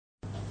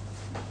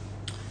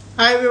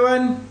Hi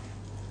everyone,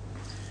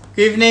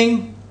 good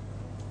evening.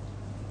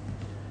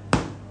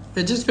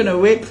 We're just going to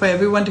wait for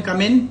everyone to come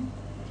in.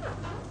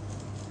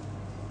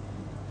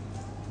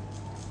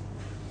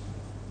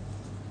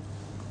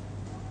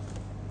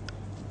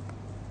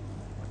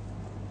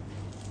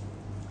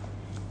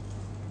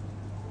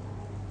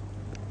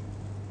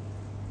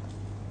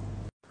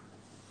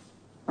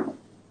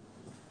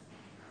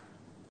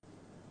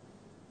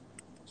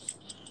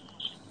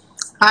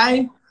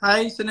 Hi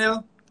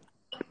Sunil,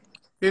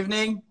 good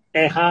evening.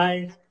 Hey,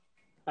 hi.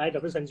 Hi,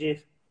 Dr. Sanjeev.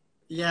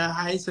 Yeah,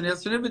 hi Sunil.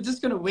 Sunil, we're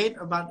just going to wait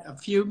about a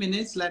few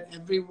minutes, let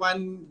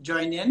everyone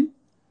join in,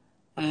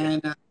 Okay,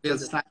 and we'll will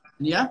do. start.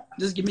 Yeah,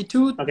 just give me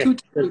two Okay, to will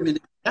 3 do.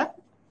 minutes. Yeah.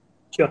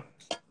 Sure.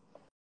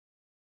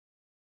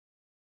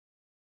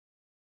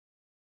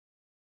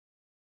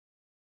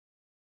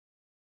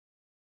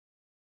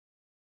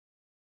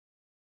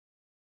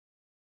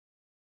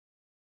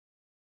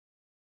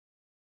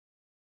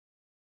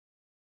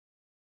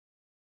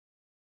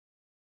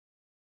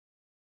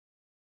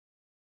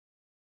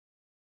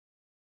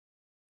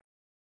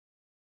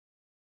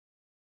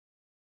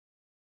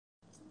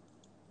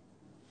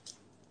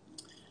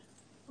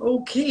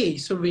 Okay,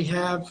 so we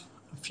have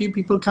a few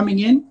people coming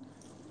in.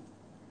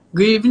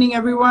 Good evening,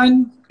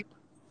 everyone.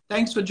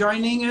 Thanks for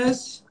joining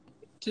us.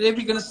 Today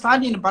we're going to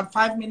start in about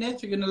 5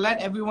 minutes. We're going to let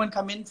everyone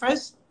come in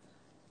first,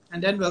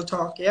 and then we'll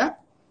talk. Yeah.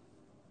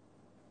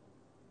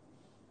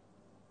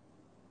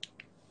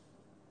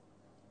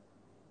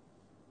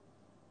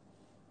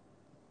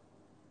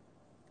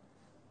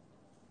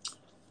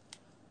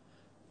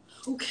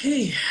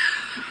 Okay.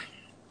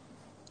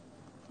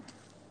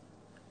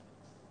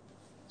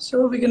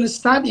 So we're going to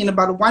start in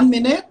about 1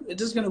 minute. We're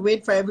just going to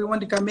wait for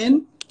everyone to come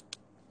in.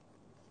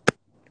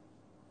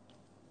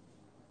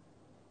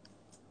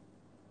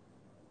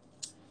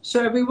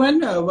 So everyone,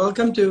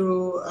 welcome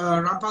to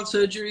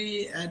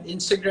Rampalsurgery at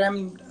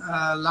Instagram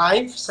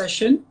live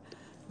session.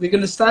 We're going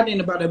to start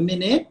in about a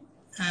minute,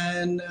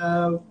 and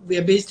we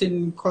are based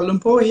in Kuala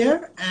Lumpur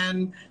here.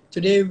 And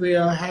today we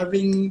are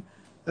having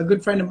a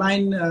good friend of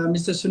mine,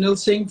 Mr. Sunil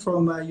Singh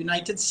from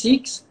United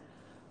Sikhs.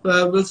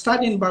 We'll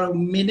start in about a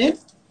minute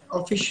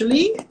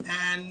officially,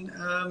 and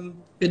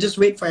we'll just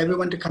wait for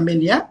everyone to come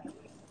in. Yeah.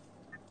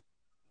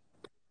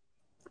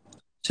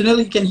 Sunil,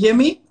 you can hear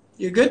me?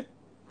 You good?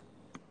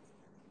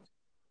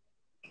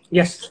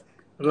 Yes,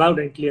 loud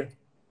and clear.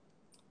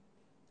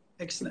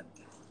 Excellent.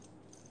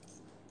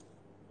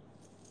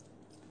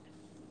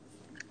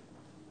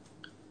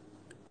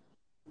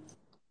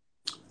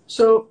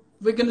 So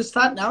we're going to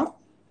start now.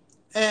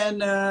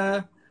 And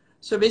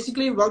so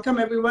basically, welcome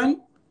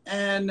everyone.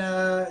 And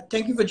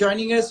thank you for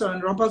joining us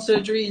on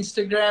Rampalsurgery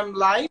Instagram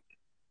live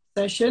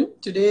session.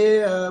 Today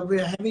we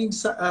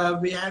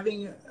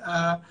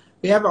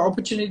have an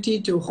opportunity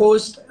to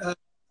host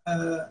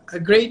a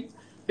great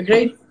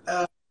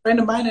friend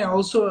of mine and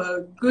also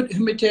a good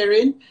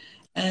humanitarian,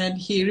 and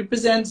he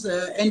represents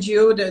an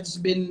NGO that's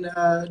been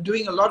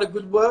doing a lot of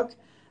good work,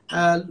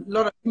 a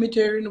lot of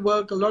humanitarian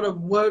work, a lot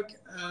of work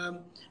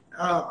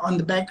on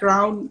the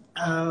background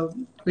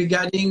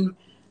regarding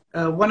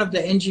one of the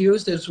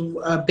NGOs that's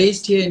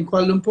based here in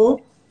Kuala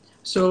Lumpur.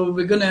 So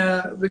we're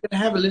gonna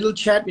have a little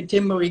chat with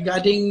him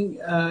regarding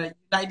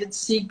United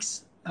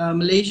Sikhs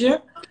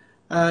Malaysia.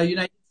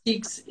 United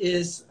Sikhs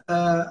is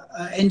an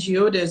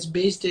NGO that's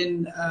based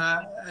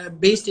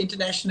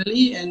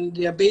internationally, and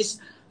they are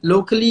based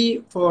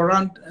locally for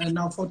around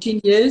now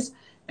 14 years.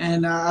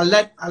 And I'll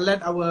let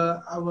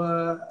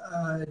our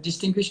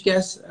distinguished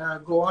guest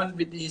go on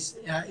with his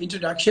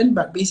introduction.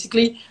 But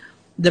basically,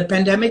 the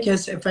pandemic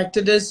has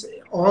affected us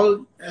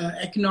all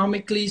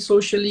economically,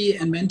 socially,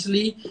 and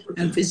mentally,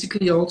 and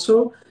physically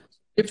also.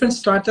 Different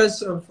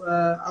stratas of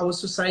our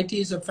society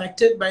is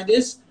affected by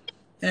this.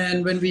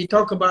 And when we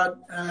talk about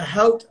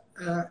health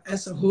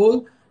as a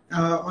whole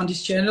on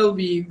this channel,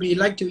 we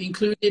like to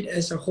include it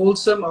as a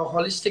wholesome or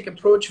holistic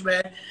approach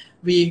where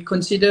we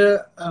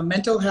consider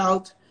mental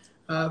health,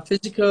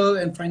 physical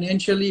and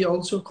financially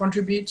also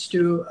contributes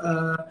to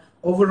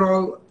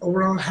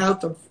overall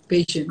health of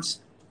patients.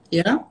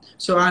 Yeah.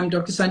 So I'm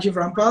Dr. Sanjeev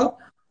Rampal.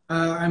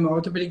 I'm an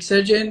orthopedic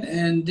surgeon,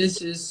 and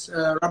this is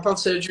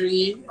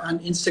Rampalsurgery on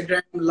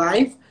Instagram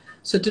Live.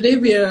 So today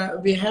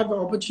we have an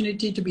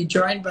opportunity to be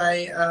joined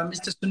by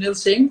Mr. Sunil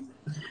Singh,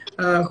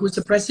 who's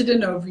the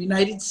president of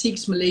United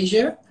Sikhs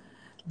Malaysia.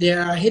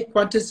 Their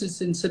headquarters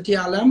is in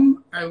Setia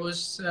Alam. I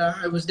was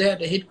there at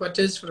the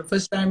headquarters for the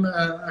first time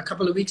a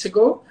couple of weeks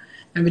ago,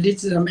 and we did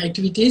some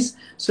activities.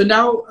 So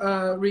now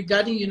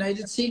regarding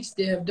United Sikhs,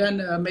 they have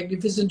done a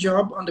magnificent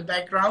job on the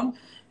background,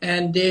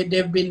 and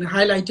they've been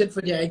highlighted for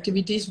their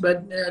activities,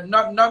 but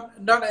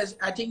not as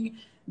I think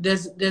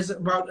there's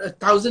about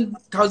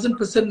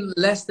 1,000%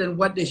 less than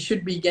what they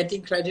should be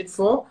getting credit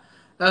for.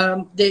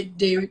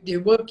 They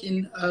work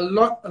in a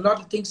lot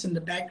of things in the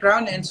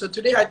background, and so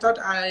today I thought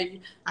I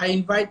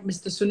invite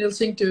Mr. Sunil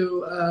Singh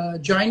to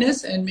join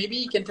us, and maybe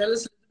he can tell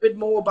us a little bit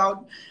more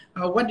about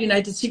what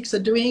United Sikhs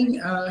are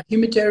doing,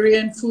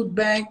 humanitarian,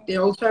 Foodbank. They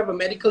also have a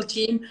medical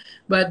team,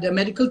 but the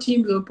medical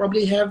team will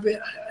probably have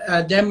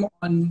them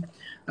on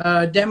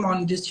them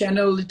on this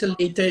channel a little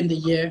later in the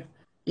year.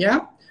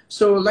 Yeah.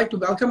 So I'd like to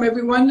welcome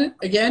everyone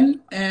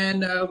again.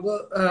 And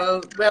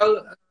Mr.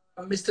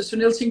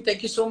 Sunil Singh,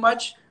 thank you so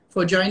much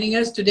for joining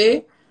us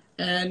today.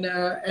 And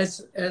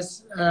as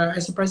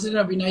the president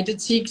of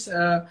United Sikhs,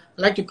 I'd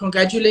like to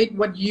congratulate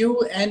what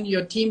you and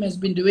your team has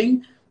been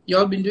doing. You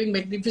all been doing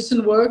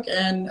magnificent work,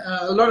 and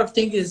a lot of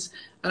things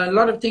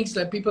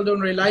that people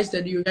don't realize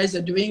that you guys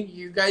are doing.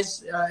 You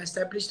guys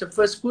established the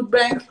first food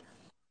bank,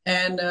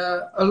 and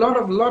a lot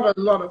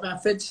of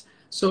efforts.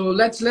 So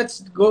let's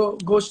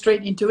go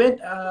straight into it.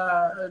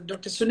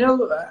 Dr.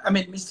 Sunil,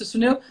 Mr.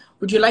 Sunil,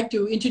 would you like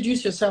to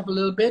introduce yourself a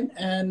little bit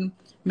and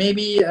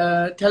maybe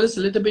tell us a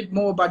little bit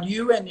more about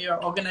you and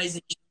your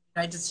organization,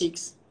 United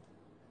Sikhs?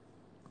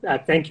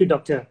 Thank you,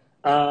 Doctor.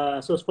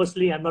 So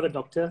firstly, I'm not a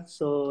doctor,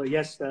 so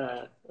yes,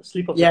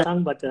 slip of the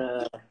tongue, but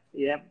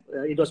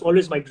it was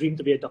always my dream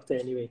to be a doctor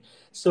anyway.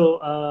 So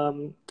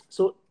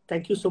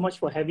thank you so much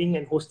for having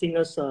and hosting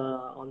us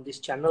on this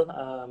channel,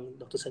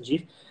 Dr.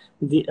 Sanjeev.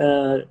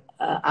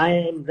 I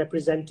am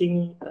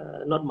representing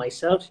not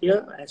myself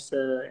here as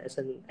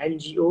an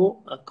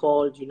NGO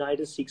called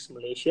United Sikhs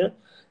Malaysia.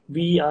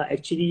 We are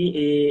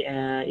actually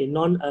a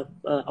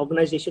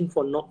organization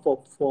for not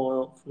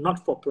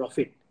for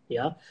profit.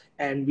 Yeah,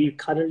 and we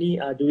currently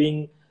are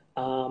doing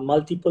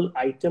multiple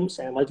items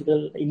and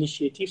multiple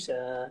initiatives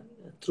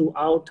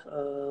throughout.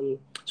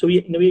 So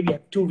in a way, we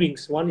have two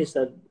wings. One is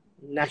a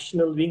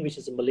national wing, which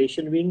is a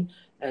Malaysian wing,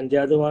 and the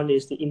other one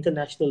is the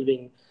international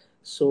wing.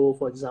 So,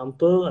 for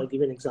example, I'll give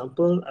you an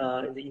example.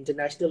 In the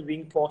international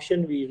wing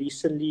portion, we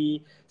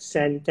recently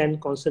sent 10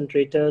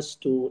 concentrators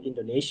to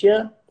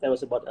Indonesia. That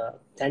was about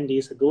 10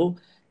 days ago.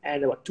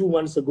 And about 2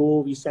 months ago,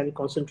 we sent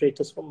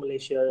concentrators from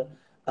Malaysia.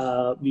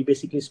 We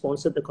basically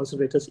sponsored the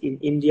concentrators in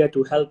India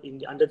to help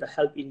under the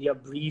Help India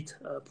Breathe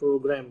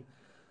program.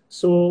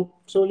 So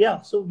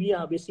we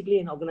are basically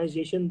an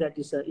organization that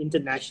is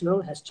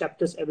international, has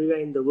chapters everywhere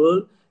in the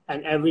world,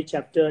 and every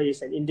chapter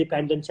is an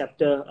independent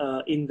chapter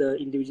in the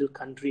individual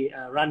country,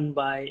 run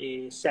by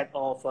a set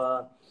of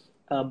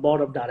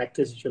board of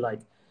directors, if you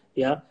like.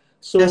 Yeah.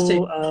 So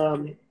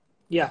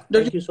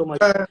thank you so much.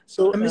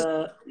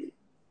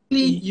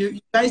 You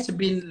guys have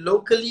been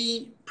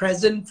locally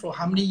present for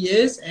how many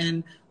years,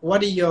 and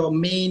what are your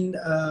main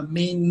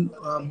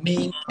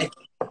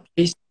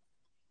activities?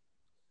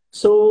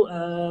 So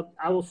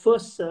our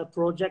first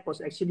project was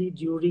actually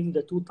during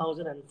the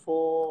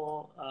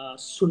 2004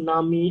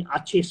 tsunami,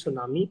 Aceh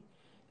tsunami.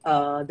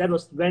 That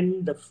was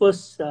when the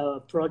first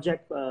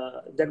project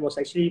that was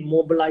actually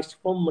mobilized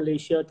from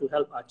Malaysia to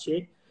help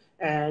Aceh.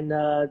 And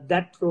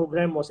that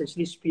program was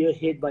actually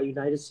spearheaded by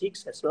United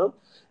Sikhs as well.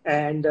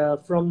 And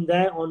from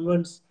there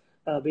onwards,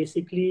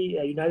 basically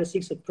United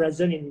Sikhs are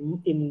present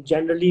in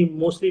generally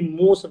most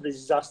of the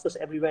disasters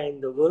everywhere in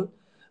the world.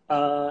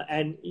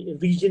 And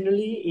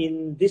regionally,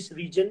 in this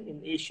region,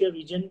 in Asia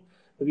region,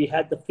 we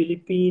had the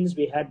Philippines,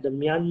 we had the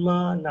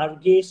Myanmar,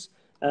 Nargis,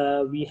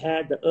 we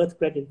had the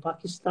earthquake in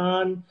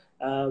Pakistan,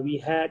 we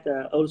had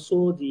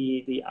also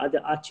the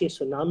other Aceh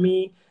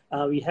tsunami,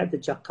 we had the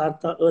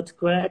Jakarta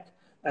earthquake,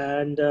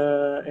 and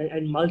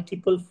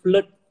multiple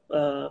flood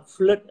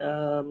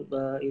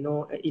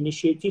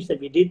initiatives that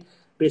we did.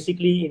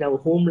 Basically, in our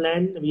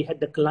homeland, we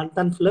had the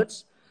Kelantan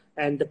floods,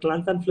 and the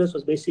Kelantan floods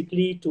was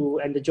basically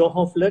and the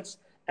Johor floods.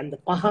 And the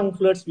Pahang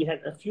floods, we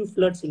had a few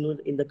floods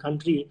in the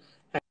country.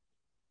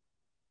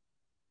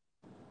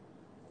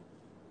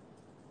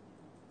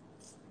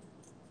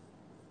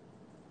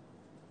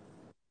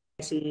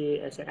 As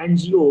an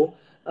NGO,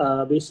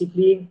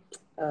 basically,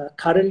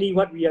 currently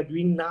what we are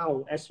doing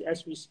now,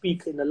 as we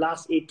speak, in the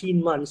last 18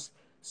 months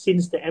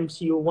since the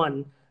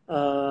MCO1,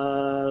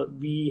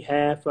 we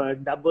have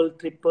double,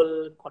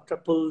 triple,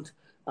 quadrupled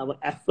our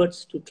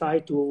efforts to try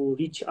to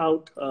reach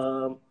out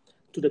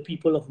to the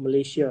people of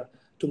Malaysia,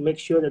 to make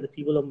sure that the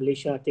people of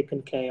Malaysia are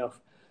taken care of.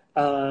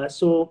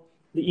 So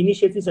the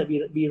initiatives that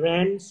we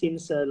ran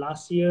since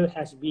last year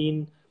has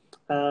been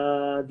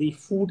the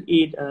food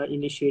aid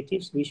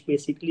initiatives, which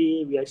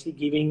basically we are actually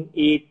giving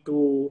aid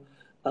to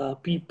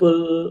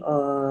people,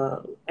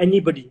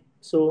 anybody.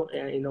 So,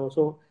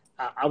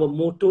 our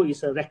motto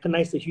is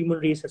recognize the human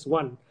race as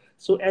one.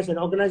 So as an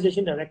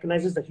organization that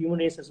recognizes the human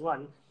race as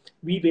one,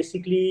 we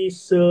basically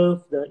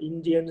serve the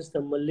Indians,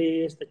 the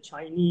Malays, the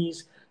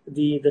Chinese,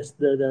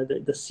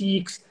 the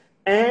Sikhs,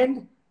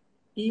 and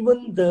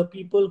even the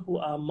people who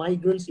are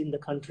migrants in the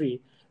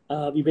country.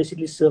 We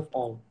basically serve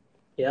all.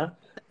 Yeah.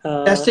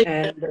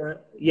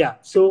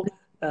 So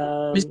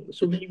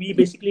we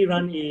basically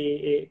run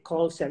a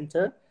call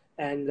center,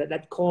 and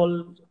that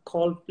call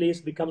place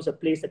becomes a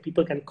place that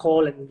people can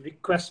call and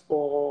request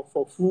for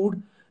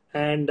food.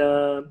 And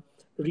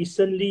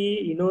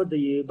recently,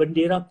 the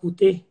Bendera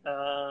Putih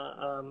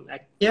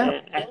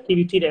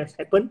activity that has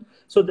happened.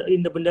 So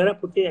in the Bendera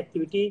Putih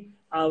activity,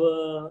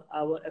 our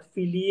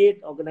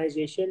affiliate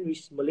organization, which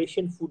is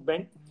Malaysian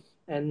Foodbank,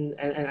 and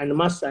I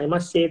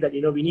must say that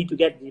we need to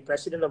get the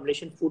president of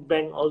Malaysian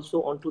Foodbank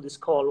also onto this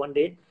call one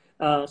day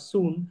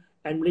soon.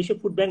 And Malaysia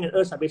Foodbank and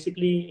us are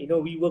basically, you know,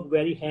 we work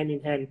very hand in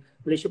hand.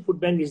 Malaysia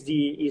Foodbank is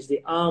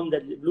the arm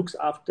that looks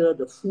after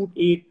the food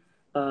aid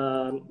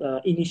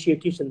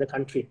initiatives in the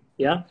country.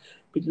 Yeah,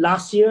 but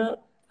last year,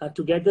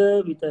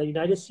 together with the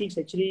United Sikhs,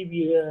 actually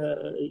we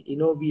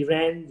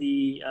ran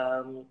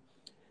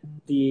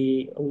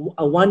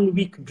a 1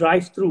 week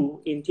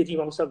drive-through in Titi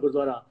Wangsa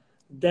Gurdwara,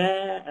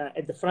 there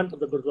at the front of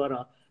the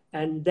Gurdwara,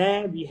 and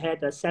there we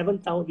had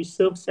we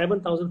served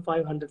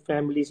 7,500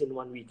 families in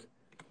 1 week.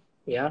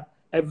 Yeah,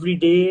 every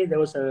day there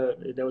was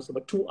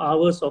about 2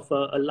 hours of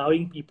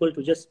allowing people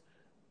to just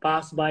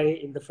pass by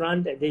in the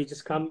front, and they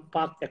just come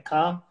park their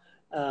car,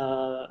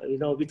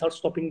 without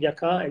stopping their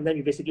car, and then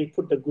we basically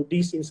put the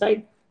goodies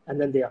inside, and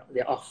then they're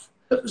off.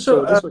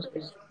 So this was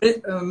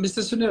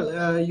Mr.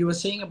 Sunil, you were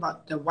saying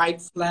about the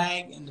white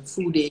flag and the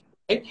food aid,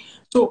 right?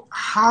 So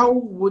how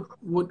would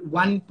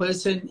one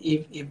person,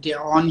 if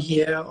they're on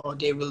here or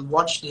they will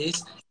watch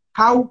this,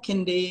 how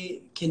can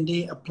they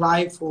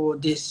apply for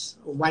this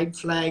white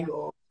flag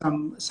or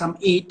some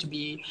aid to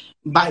be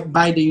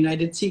by the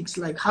United Sikhs?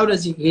 Like, how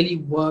does it really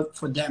work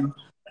for them?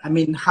 I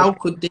mean, how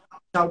could they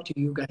reach out to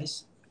you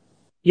guys?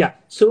 Yeah,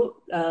 so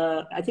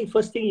I think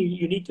first thing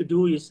you need to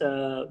do is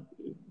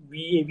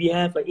we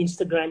have an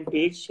Instagram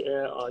page.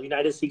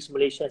 United Sikhs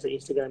Malaysia has an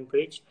Instagram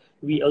page.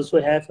 We also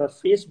have a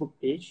Facebook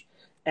page,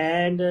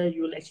 and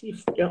you will actually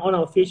on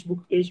our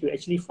Facebook page you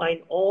actually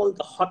find all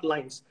the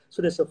hotlines.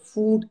 So there's a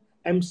food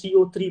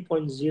MCO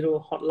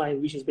 3.0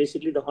 hotline, which is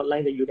basically the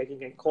hotline that you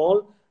can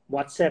call,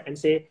 WhatsApp, and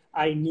say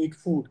I need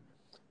food,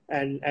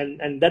 and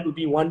that would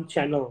be one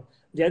channel.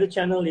 The other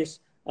channel is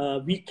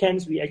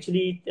weekends we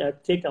actually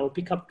take our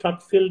pickup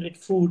truck filled with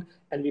food,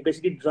 and we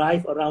basically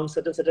drive around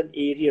certain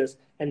areas,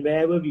 and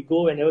wherever we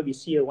go, whenever we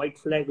see a white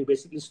flag, we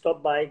basically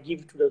stop by,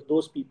 give to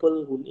those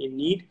people who in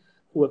need,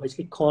 who have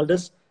basically called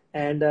us,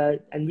 and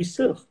we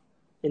serve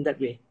in that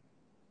way.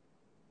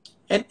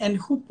 And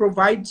who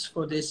provides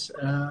for this?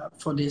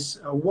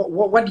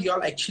 What do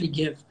y'all actually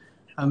give?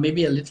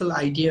 Maybe a little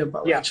idea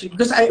about actually,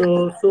 because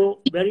so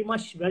very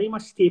much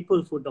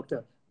staple food,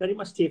 doctor. Very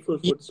much staple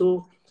food. Yeah.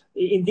 So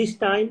in these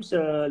times,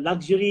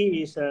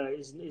 luxury is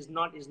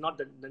not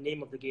the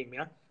name of the game.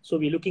 Yeah. So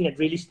we're looking at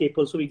really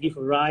staple. So we give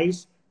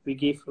rice, we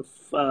give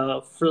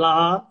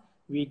flour,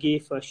 we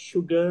give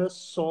sugar,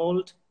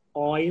 salt,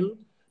 oil.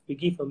 We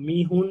give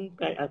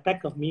a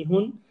pack of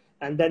mihun,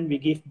 and then we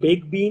give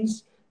baked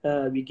beans.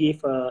 We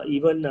give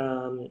even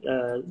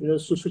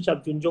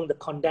susuchap junjong, the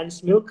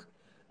condensed milk,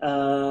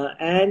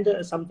 and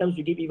sometimes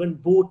we give even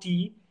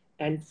boti,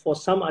 and for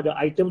some other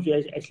items we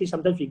actually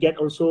sometimes we get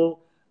also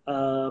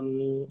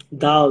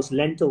dals,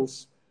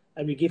 lentils,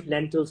 and we give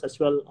lentils as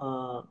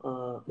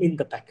well in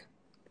the pack.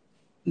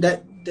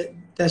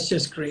 That's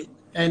just great.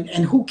 And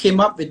who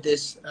came up with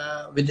this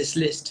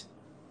list,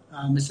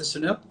 Mr.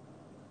 Sunil?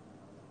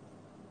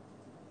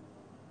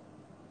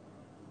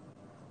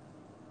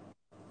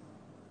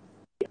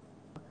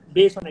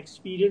 Based on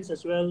experience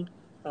as well.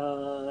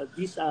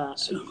 These are,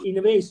 in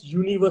a way, it's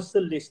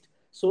universal list.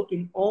 So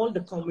in all the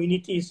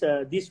communities,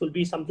 this will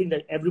be something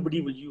that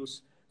everybody will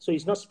use. So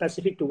it's not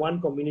specific to one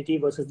community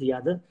versus the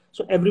other.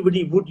 So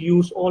everybody would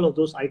use all of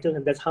those items,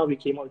 and that's how we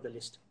came out with the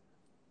list.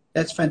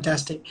 That's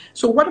fantastic.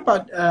 So what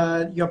about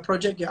your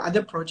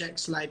other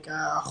projects like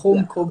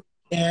Home COVID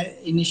Care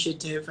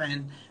Initiative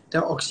and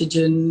the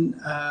oxygen,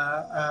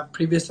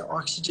 previous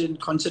oxygen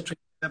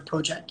concentrator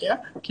project?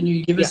 Yeah, can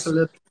you give us a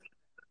little?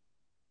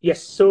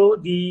 Yes, so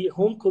the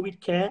Home COVID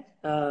Care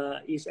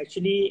is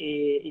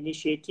actually an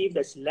initiative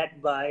that's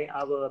led by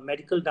our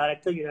medical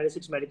director, United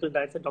States Medical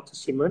Director, Dr.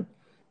 Simran,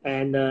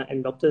 and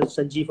Dr.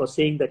 Sanjeev was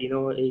saying that,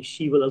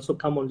 she will also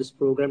come on this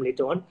program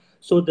later on.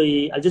 So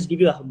I'll just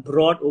give you a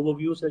broad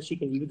overview so that she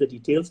can give you the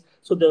details.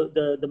 So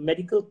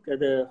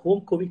the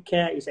Home COVID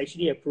Care is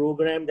actually a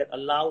program that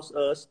allows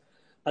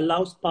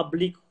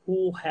public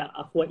who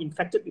are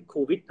infected with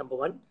COVID, number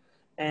one,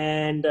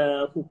 and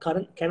who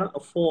cannot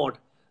afford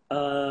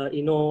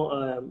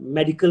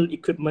medical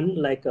equipment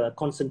like a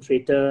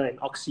concentrator and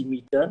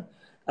oximeter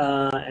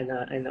and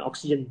an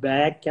oxygen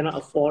bag, cannot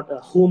afford a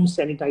home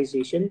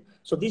sanitization.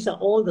 So these are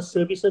all the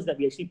services that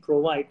we actually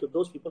provide to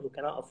those people who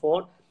cannot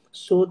afford,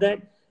 so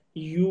that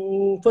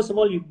you, first of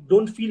all, you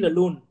don't feel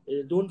alone.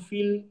 Don't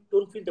feel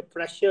the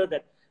pressure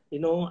that,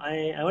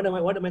 what am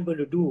I going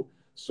to do?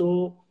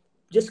 So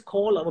just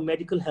call our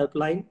medical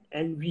helpline,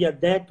 and we are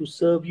there to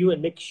serve you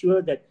and make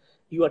sure that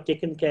you are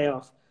taken care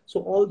of. So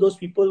all those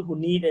people who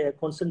need a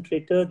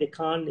concentrator, they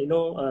can't,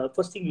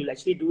 first thing we'll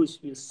actually do is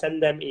we'll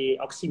send them a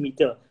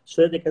oximeter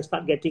so that they can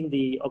start getting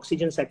the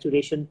oxygen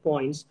saturation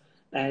points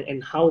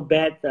and how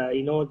bad,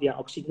 their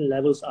oxygen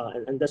levels are.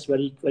 And that's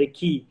very, very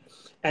key.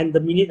 And the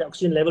minute the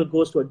oxygen level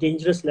goes to a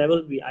dangerous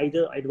level, we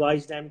either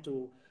advise them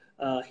to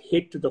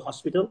head to the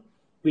hospital,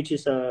 which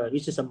is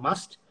a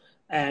must.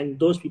 And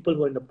those people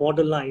who are in the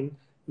borderline,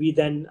 we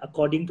then,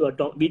 according to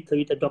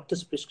with a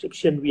doctor's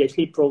prescription, we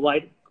actually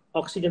provide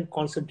oxygen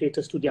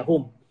concentrators to their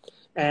home,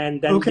 and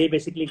then they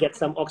basically get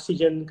some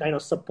oxygen kind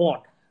of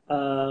support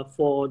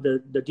for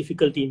the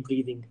difficulty in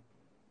breathing.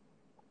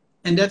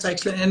 And that's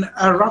excellent.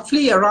 And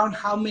roughly around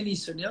how many,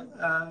 Sunil?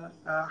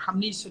 How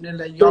many,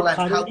 Sunil, you So all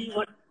have helped with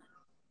this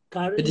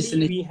currently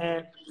initiative? we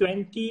have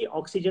 20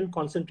 oxygen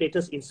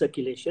concentrators in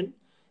circulation,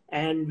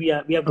 and we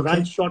have run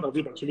Okay. short of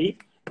it actually.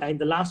 And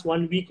the last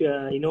 1 week, we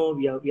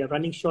are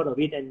running short of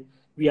it, and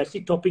we are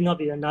still topping up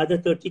with another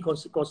 30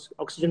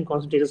 oxygen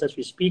concentrators as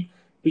we speak,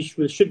 which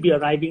should be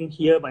arriving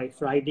here by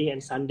Friday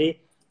and Sunday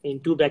in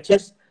 2 Yeah.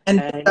 batches,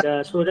 and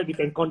so that we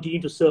can continue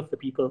to serve the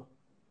people.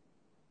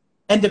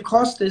 And the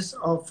cost is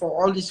for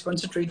all these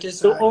concentrators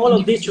So are all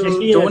of this is individual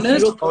actually at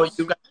donors, zero or cost.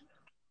 you guys?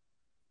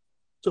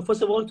 So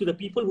first of all, to the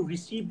people who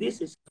receive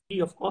this, it's free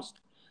of cost.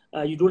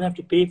 You don't have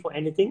to pay for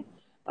anything.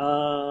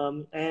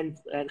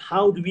 And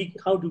how do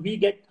we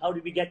get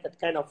that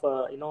kind of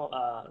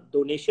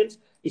donations?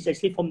 It's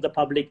actually from the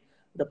public.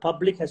 The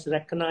public has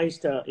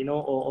recognized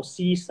or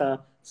sees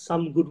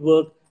some good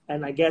work,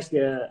 and I guess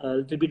they're a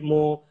little bit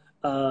more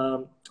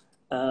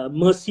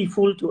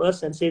merciful to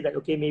us and say that,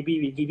 okay, maybe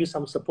we give you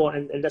some support,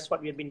 and that's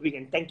what we have been doing.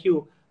 And thank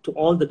you to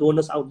all the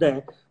donors out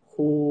there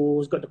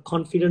who's got the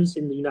confidence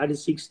in the United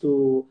States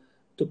to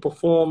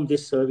perform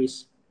this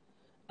service.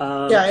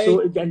 Yeah.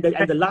 And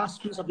the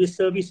last piece of this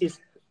service is,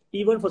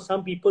 even for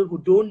some people who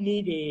don't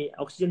need a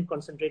oxygen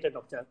concentrator,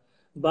 doctor,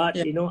 but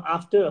Yeah.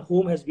 after a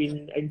home has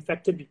been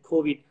infected with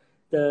COVID,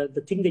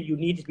 the thing that you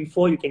need is,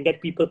 before you can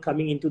get people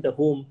coming into the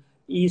home,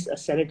 is a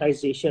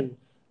sanitization.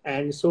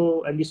 And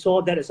we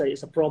saw that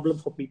as a problem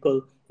for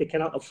people they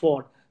cannot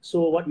afford.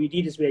 So what we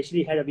did is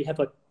we have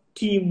a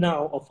team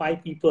now of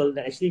 5 people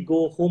that actually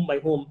go home by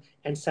home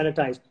and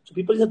sanitize. So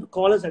people have to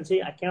call us and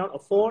say, I cannot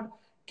afford,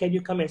 can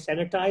you come and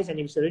sanitize? And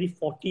if it's already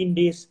 14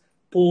 days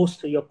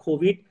post your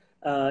COVID,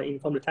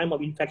 from the time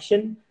of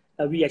infection,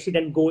 we actually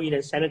then go in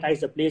and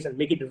sanitize the place and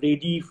make it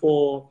ready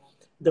for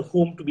the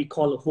home to be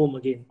called a home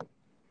again.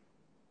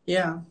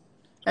 Yeah.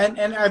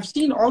 And I've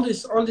seen all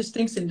these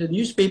things in the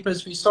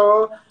newspapers. We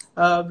saw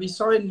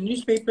in the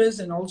newspapers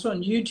and also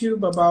on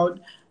YouTube about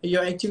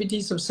your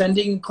activities of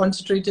sending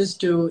concentrators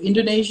to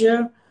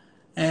Indonesia,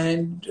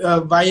 and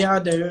via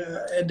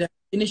the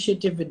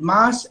initiative with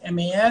MAS,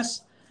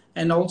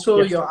 and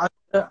also Yes. your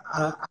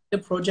other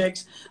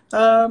projects.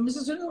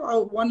 Mr.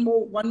 Sunil,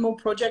 one more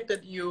project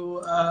that you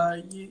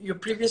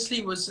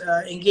previously was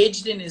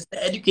engaged in is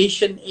the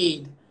education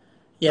aid.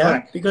 Yeah,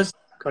 Correct. because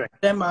Correct.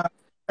 them are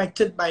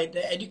affected by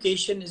the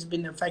education has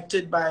been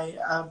affected by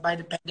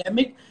the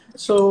pandemic.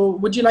 So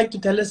would you like to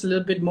tell us a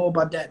little bit more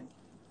about that?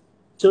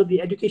 So the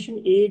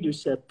education aid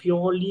is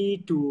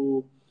purely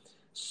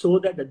so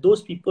that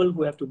those people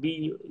who have to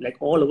be, like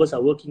all of us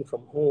are working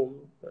from home,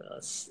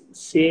 the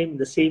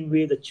same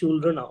way the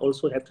children are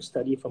also have to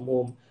study from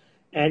home.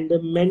 And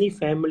many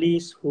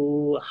families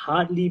who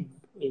hardly,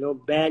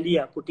 barely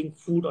are putting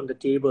food on the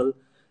table,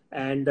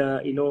 and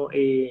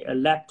a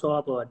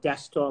laptop or a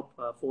desktop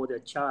for their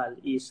child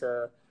is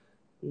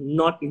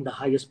not in the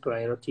highest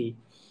priority.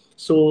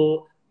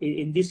 So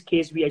in this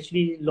case, we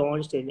actually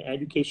launched an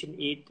education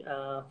aid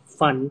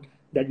fund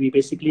that we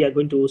basically are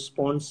going to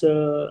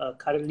sponsor.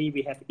 Currently,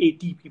 we have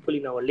 80 people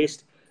in our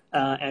list,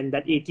 and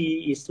that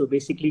 80 is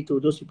basically to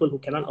those people who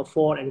cannot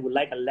afford and would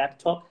like a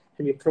laptop,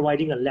 and we're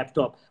providing a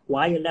laptop.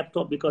 Why a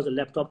laptop? Because a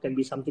laptop can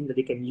be something that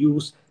they can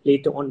use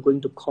later on,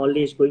 going to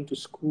college, going to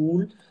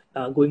school,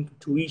 going to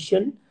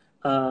tuition,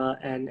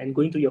 and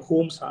going to your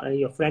homes,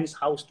 your friend's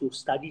house to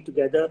study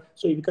together.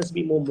 So it becomes a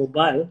bit more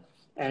mobile.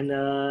 And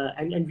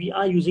we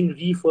are using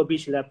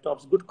refurbished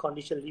laptops, good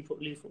condition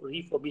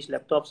refurbished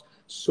laptops,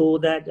 so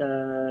that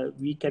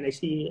we can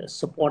actually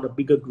support a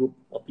bigger group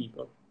of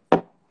people.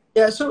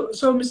 Yeah, so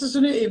Mr.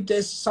 Sunil, if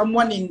there's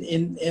someone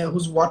in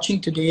who's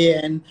watching today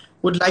and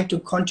would like to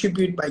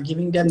contribute by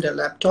giving them the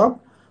laptop,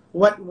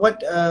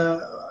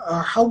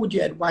 how would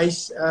you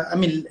advise?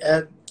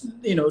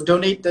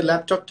 Donate the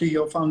laptop to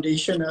your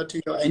foundation or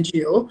to your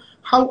NGO.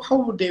 How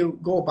would they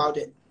go about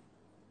it?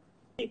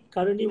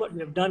 Currently, what we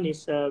have done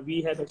is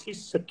we have actually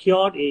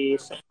secured a.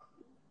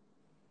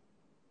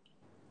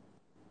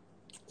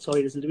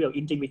 Sorry, there's a little bit of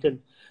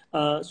intermittent.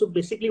 So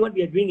basically, what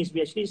we are doing is we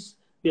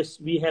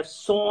have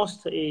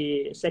sourced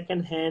a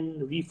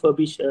second-hand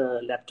refurbished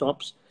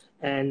laptops,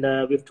 and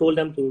we've told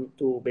them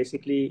to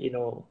basically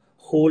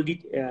hold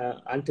it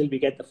until we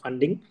get the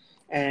funding.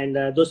 And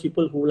those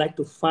people who like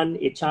to fund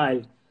a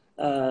child,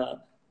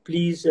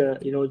 please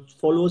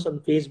follow us on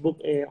Facebook.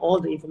 All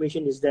the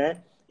information is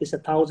there. It's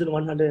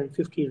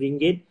 1,150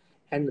 ringgit,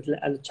 and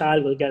the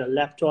child will get a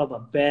laptop, a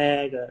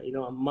bag,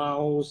 a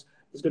mouse.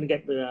 It's going to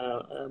get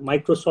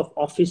Microsoft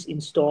Office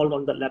installed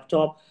on the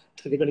laptop.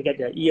 They're going to get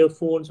their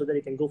earphones so that they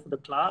can go for the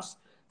class,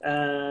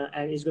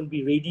 and it's going to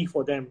be ready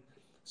for them.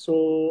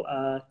 So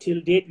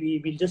till date,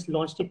 we just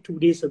launched it 2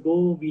 days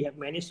ago. We have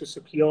managed to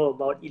secure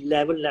about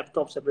 11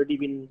 laptops have already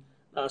been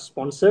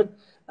sponsored.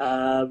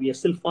 We are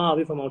still far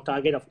away from our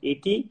target of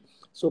 80.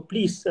 So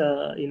please,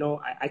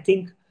 I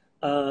think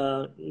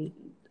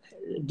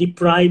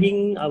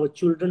depriving our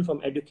children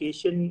from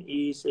education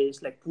is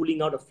like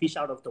pulling out a fish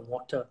out of the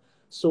water.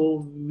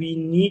 So we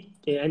need,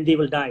 and they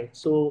will die.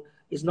 So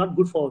it's not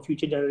good for our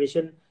future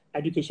generation.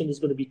 Education is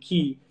going to be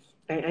key.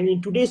 And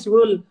in today's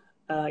world,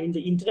 in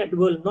the internet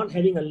world, not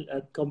having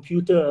a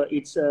computer,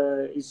 it's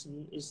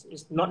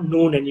not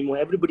known anymore.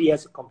 Everybody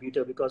has a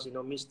computer because, you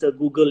know, Mr.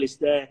 Google is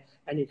there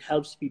and it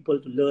helps people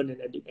to learn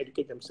and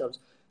educate themselves.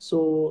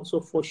 So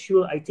for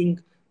sure, I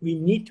think we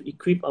need to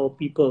equip our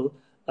people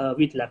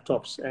with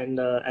laptops, and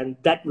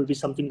that will be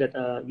something that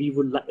we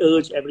would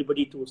urge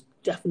everybody to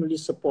definitely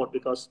support,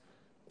 because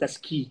that's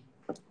key.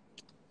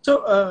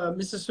 So,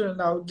 Mr. Sunil,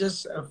 now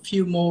just a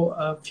few more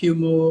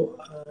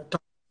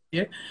topics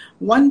here.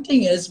 One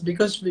thing is,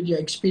 because with your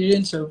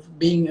experience of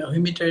being a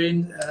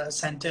humanitarian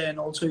center and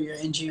also your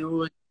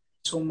NGO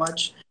so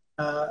much,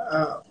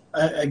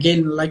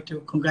 again, I'd like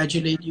to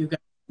congratulate you guys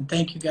and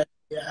thank you guys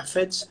for your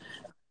efforts,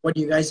 what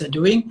you guys are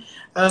doing.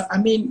 I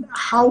mean,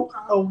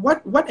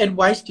 what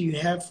advice do you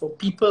have for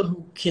people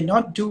who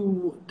cannot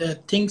do the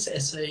things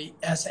as an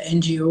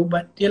NGO,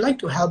 but they like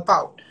to help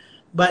out?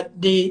 But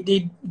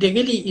they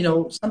really, you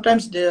know,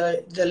 sometimes they're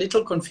a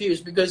little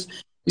confused, because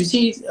you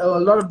see a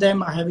lot of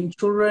them are having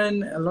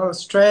children, a lot of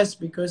stress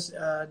because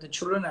the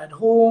children are at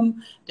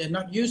home, they're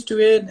not used to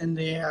it, and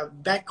they are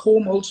back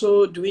home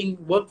also doing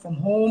work from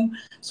home.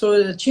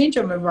 So the change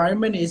of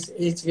environment is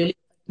really,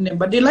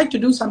 but they like to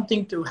do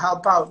something to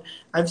help out.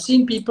 I've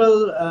seen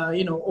people,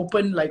 you know,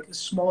 open like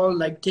small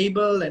like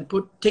table and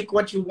take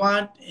what you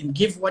want and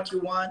give what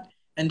you want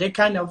and that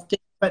kind of thing.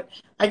 But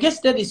I guess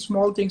that is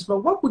small things.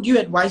 But what would you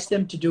advise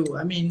them to do?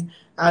 I mean,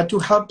 to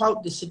help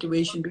out the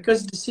situation,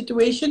 because the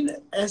situation,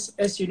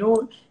 as you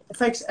know,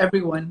 affects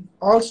everyone,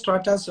 all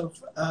stratas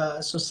of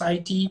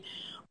society,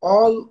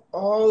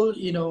 all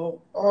you know,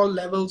 all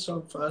levels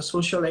of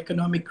social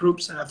economic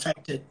groups are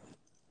affected.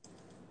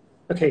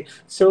 Okay,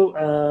 so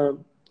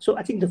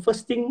I think the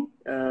first thing,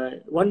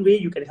 one way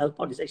you can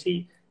help out is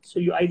actually, so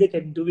you either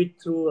can do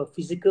it through a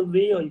physical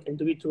way or you can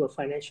do it through a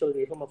financial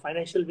way. From a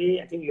financial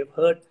way, I think you have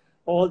heard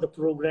all the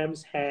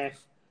programs have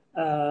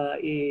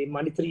a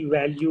monetary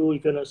value.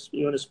 If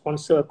you want to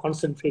sponsor a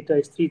concentrator,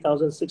 it's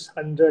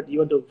 3,600. You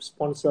want to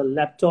sponsor a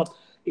laptop,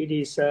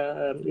 it's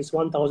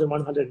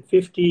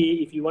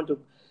 1,150. If you want to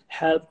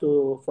help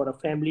for a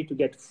family to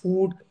get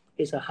food,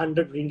 it's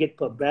 100 ringgit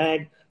per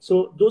bag.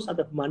 So those are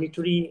the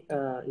monetary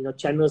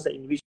channels that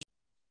in which,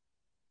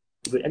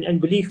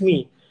 and believe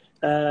me,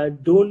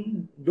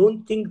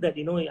 don't think that,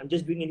 you know, I'm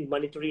just doing it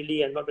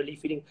monetarily and not really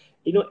feeling,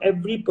 you know,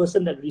 every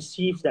person that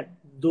receives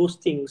those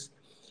things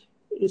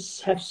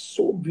have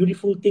so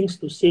beautiful things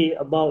to say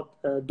about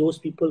those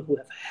people who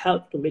have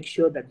helped to make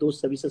sure that those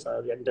services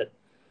are rendered.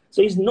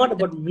 So it's not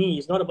about me,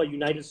 it's not about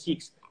United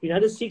Sikhs.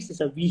 United Sikhs is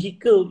a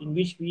vehicle in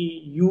which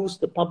we use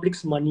the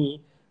public's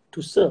money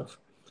to serve.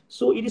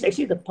 So it is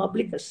actually the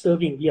public that's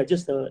serving. We are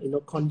just a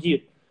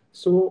conduit.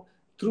 So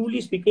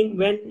truly speaking,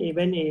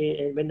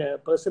 when a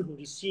person who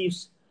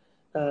receives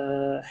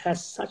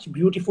has such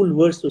beautiful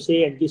words to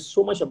say and gives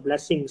so much of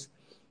blessings,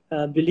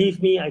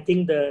 believe me, I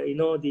think the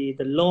law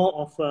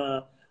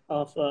the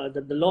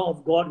law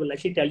of God will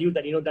actually tell you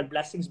that, you know, that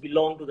blessings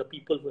belong to the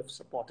people who have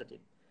supported it.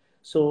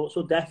 So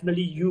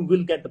definitely you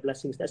will get the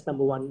blessings. That's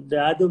number one.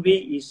 The other way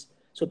is,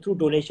 so through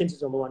donations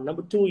is number one.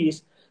 Number two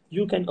is,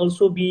 you can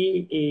also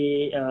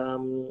be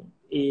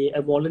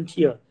a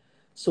volunteer.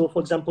 So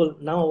for example,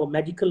 now our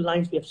medical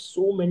lines, we have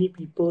so many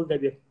people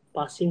that we're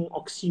passing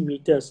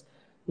oximeters.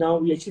 Now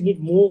we actually need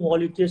more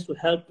volunteers to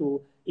help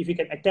if you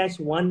can attach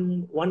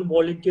one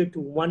volunteer to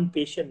one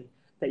patient,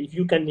 that if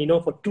you can, you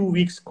know, for 2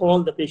 weeks,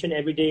 call the patient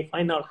every day,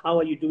 find out how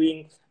are you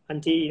doing,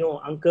 auntie, you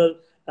know, uncle,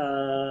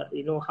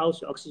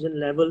 how's your oxygen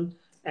level,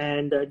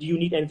 and do you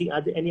need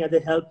any other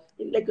help,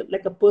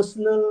 like a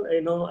personal,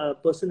 a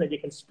person that you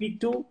can speak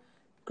to.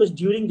 Because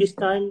during this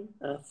time,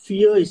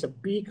 fear is a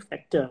big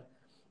factor,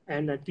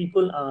 and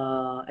people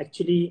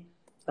actually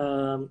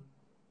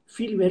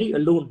feel very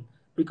alone,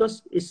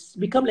 because it's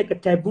become like a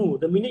taboo.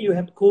 The minute you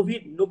have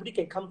COVID, nobody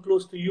can come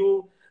close to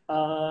you.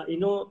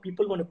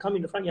 People want to come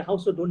in the front of your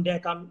house, so don't dare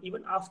come.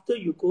 Even after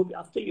you COVID,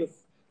 after you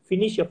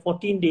finish your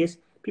 14 days,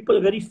 people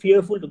are very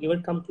fearful to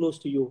even come close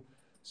to you.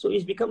 So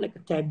it's become like a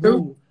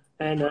taboo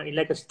and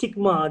like a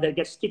stigma that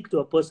gets stick to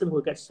a person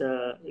who gets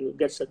a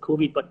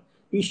COVID. But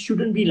we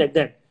shouldn't be like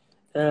that.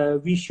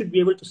 We should be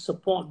able to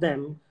support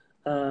them,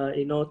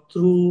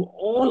 through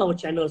all our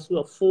channels, through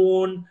a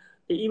phone,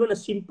 even a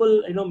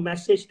simple,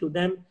 message to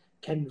them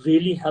can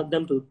really help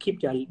them to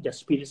keep their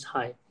spirits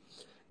high.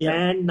 Yeah.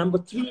 And number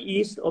three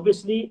is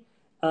obviously,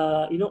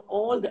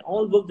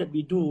 all work that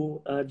we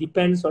do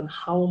depends on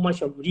how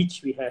much of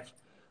reach we have.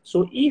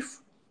 So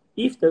if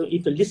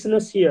the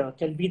listeners here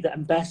can be the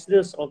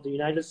ambassadors of the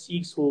United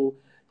Sikhs who,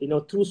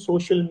 through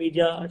social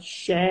media,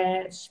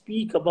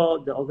 speak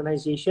about the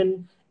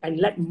organization and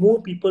let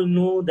more people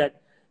know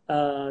that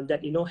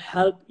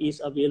help is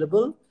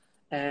available,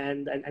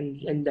 and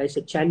there's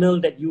a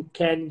channel that you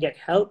can get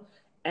help,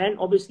 and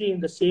obviously in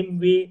the same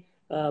way,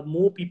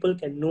 more people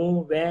can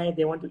know where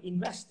they want to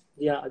invest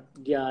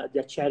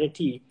their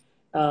charity,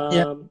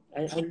 and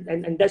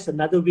that's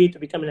another way to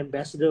become an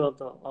ambassador of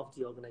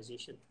the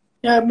organization.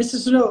 Yeah, Mr.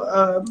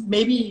 Sunil,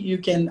 maybe you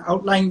can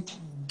outline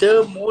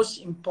the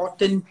most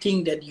important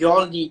thing that you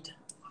all need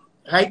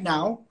right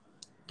now,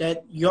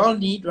 that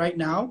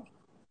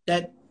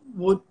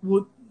would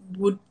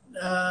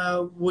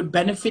would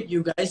benefit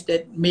you guys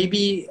that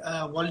maybe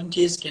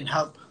volunteers can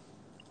help?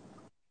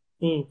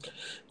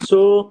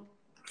 So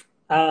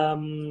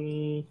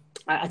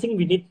I think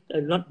we need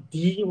not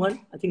the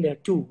one. I think there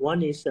are two.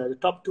 One is the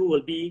top two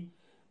will be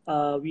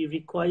we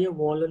require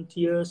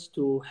volunteers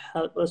to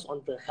help us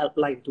on the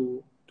helpline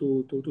to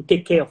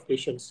take care of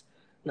patients.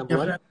 Number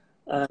one.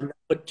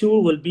 Number two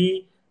will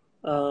be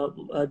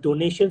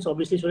donations,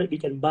 obviously, so that we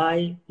can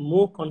buy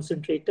more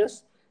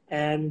concentrators,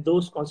 and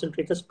those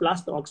concentrators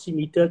plus the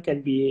oximeter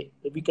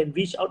we can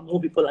reach out more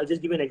people. I'll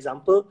just give you an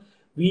example.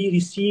 We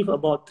receive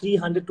about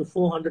 300 to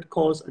 400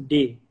 calls a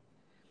day.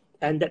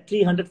 And that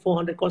 300,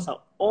 400 calls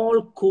are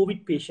all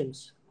COVID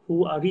patients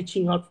who are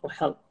reaching out for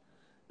help.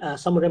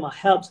 Some of them are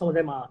help, some of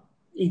them are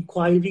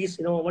inquiries,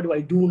 what do I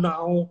do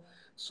now?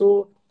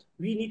 So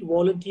we need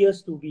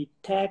volunteers to be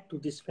tagged to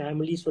these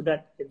families so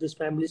that these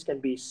families can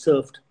be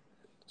served.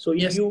 So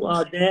if you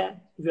are there,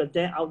 if you're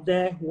there out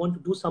there who want to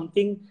do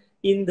something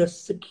in the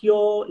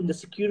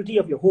security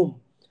of your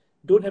home,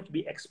 don't have to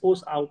be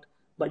exposed out,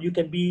 but you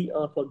can be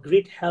of a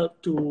great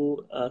help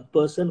to a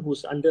person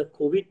who's under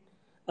COVID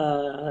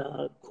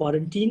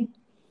quarantine.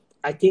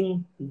 I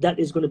think that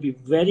is going to be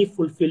very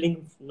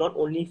fulfilling, not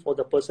only for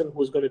the person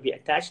who's going to be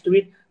attached to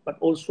it, but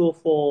also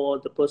for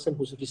the person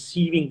who's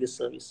receiving this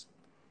service.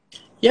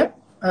 Yep.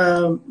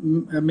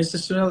 Mr.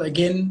 Sunil,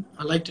 again,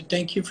 I'd like to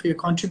thank you for your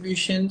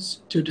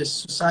contributions to the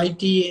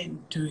society and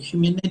to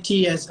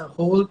humanity as a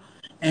whole.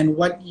 And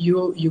what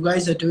you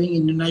guys are doing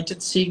in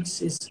United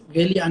Sikhs is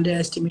really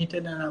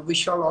underestimated, and I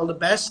wish you all the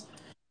best.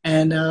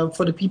 And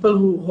for the people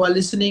who are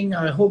listening,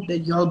 I hope that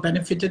you all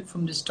benefited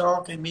from this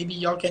talk, and maybe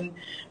y'all can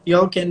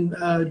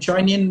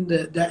join in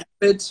the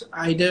efforts,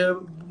 either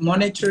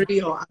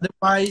monetary or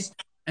otherwise,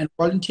 and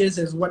volunteers,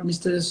 as what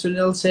Mr.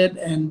 Sunil said,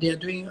 and they're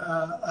doing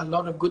a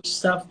lot of good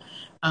stuff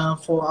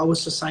for our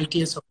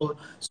society as a whole.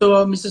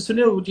 So, Mr.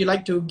 Sunil, would you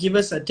like to give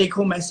us a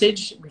take-home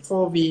message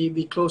before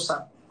we close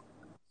up?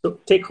 So,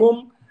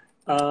 take-home,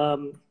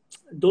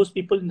 those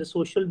people in the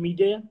social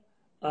media,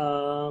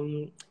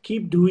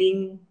 keep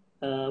doing.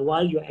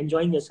 While you're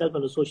enjoying yourself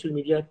on the social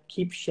media,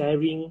 keep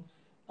sharing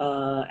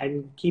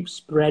and keep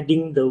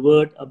spreading the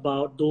word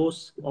about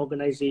those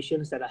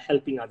organizations that are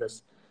helping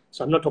others.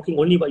 So I'm not talking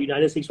only about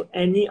United States, or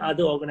any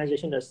other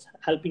organization that's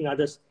helping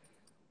others.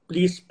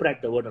 Please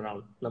spread the word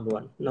around, number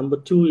one. Number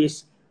two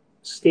is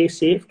stay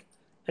safe.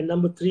 And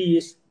number three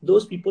is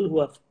those people who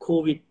have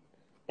COVID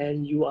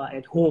and you are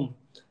at home,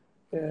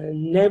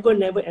 never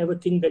ever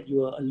think that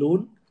you are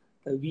alone.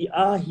 We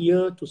are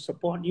here to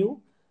support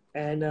you.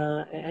 And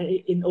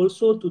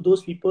also to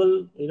those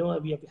people,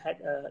 we have had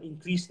an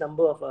increased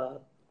number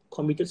of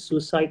committed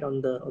suicide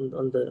on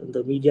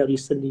the media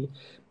recently.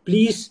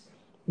 Please,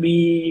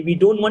 we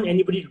don't want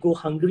anybody to go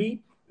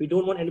hungry. We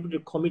don't want anybody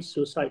to commit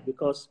suicide,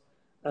 because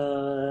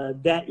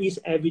there is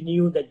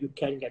avenue that you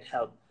can get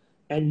help,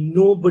 and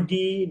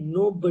nobody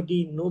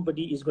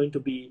is going to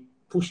be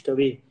pushed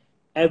away.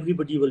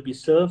 Everybody will be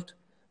served.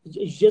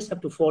 You just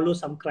have to follow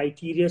some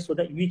criteria so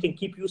that we can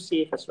keep you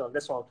safe as well.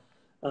 That's all.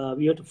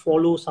 We have to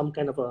follow some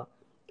kind of a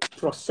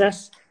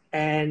process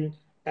and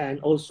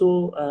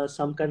also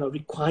some kind of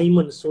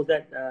requirements so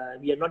that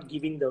we are not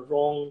giving the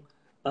wrong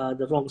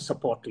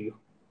support to you.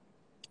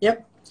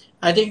 Yep,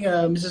 I think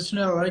Mr.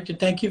 Sunil, I'd like to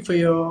thank you for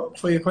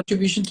your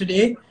contribution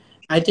today.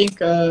 I think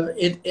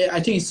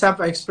it's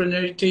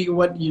self-explanatory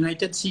what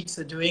United Sikhs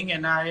are doing,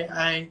 and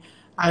I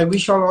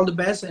wish you all the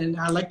best, and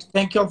I'd like to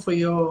thank you all for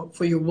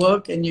your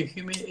work and your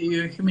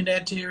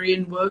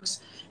humanitarian works,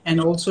 and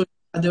also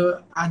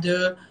other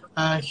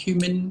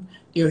human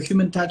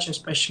touch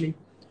especially.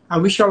 I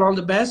wish you all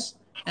the best,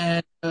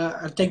 and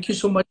thank you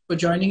so much for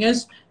joining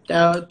us.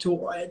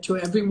 To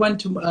everyone,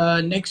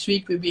 next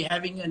week we'll be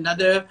having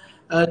another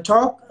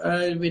talk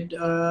with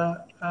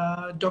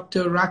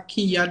Dr.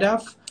 Raki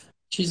Yadav.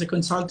 She's a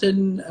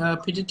consultant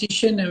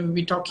pediatrician, and we'll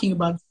be talking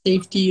about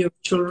safety of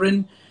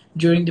children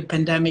during the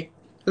pandemic.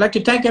 I'd like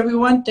to thank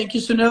everyone. Thank you,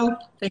 Sunil.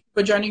 Thank you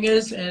for joining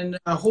us, and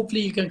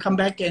hopefully you can come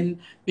back and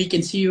we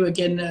can see you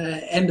again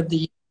end of the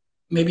year.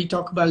 Maybe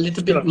talk about a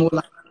little bit more.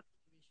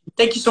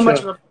 Thank you so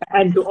much.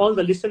 And to all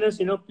the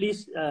listeners,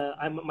 please,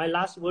 my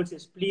last words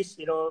is please,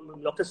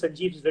 Dr.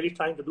 Sanjeev is really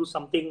trying to do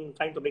something,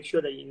 trying to make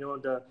sure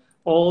that,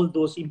 all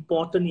those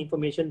important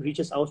information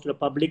reaches out to the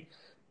public.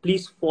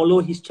 Please follow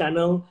his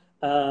channel,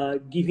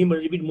 give him a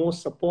little bit more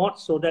support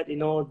so that,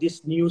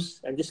 this news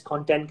and this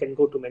content can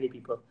go to many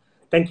people.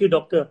 Thank you,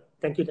 Doctor.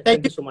 Thank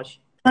you so much.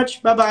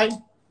 Bye-bye.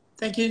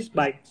 Thank you.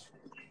 Bye.